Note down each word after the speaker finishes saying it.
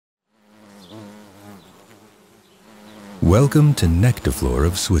Welcome to Nectaflor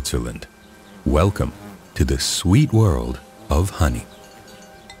of Switzerland. Welcome to the sweet world of honey.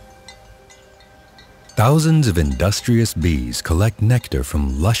 Thousands of industrious bees collect nectar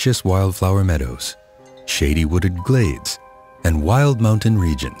from luscious wildflower meadows, shady wooded glades, and wild mountain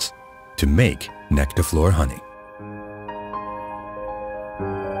regions to make Nectaflor honey.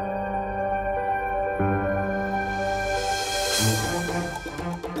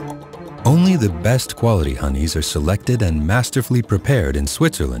 Only the best quality honeys are selected and masterfully prepared in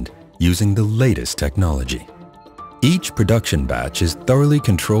Switzerland using the latest technology. Each production batch is thoroughly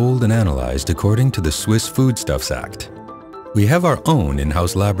controlled and analyzed according to the Swiss Foodstuffs Act. We have our own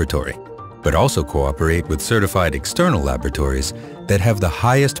in-house laboratory, but also cooperate with certified external laboratories that have the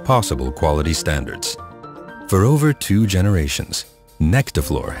highest possible quality standards. For over 2 generations,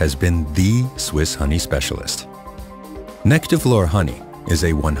 Nectaflor has been the Swiss honey specialist. Nectaflor honey is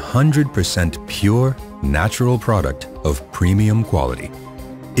a 100% pure, natural product of premium quality.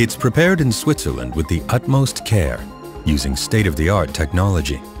 It's prepared in Switzerland with the utmost care, using state-of-the-art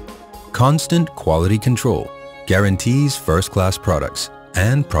technology. Constant quality control guarantees first-class products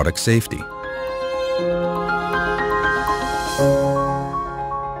and product safety.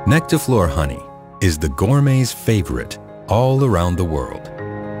 Nectaflor honey is the gourmet's favorite all around the world.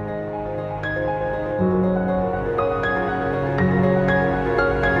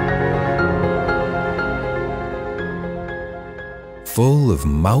 Full of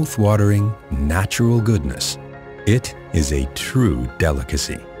mouth-watering, natural goodness, it is a true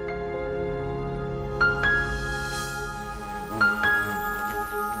delicacy.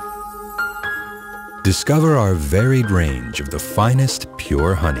 Discover our varied range of the finest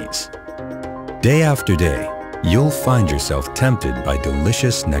pure honeys. Day after day, you'll find yourself tempted by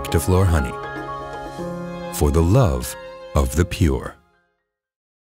delicious Nectaflor honey. For the love of the pure.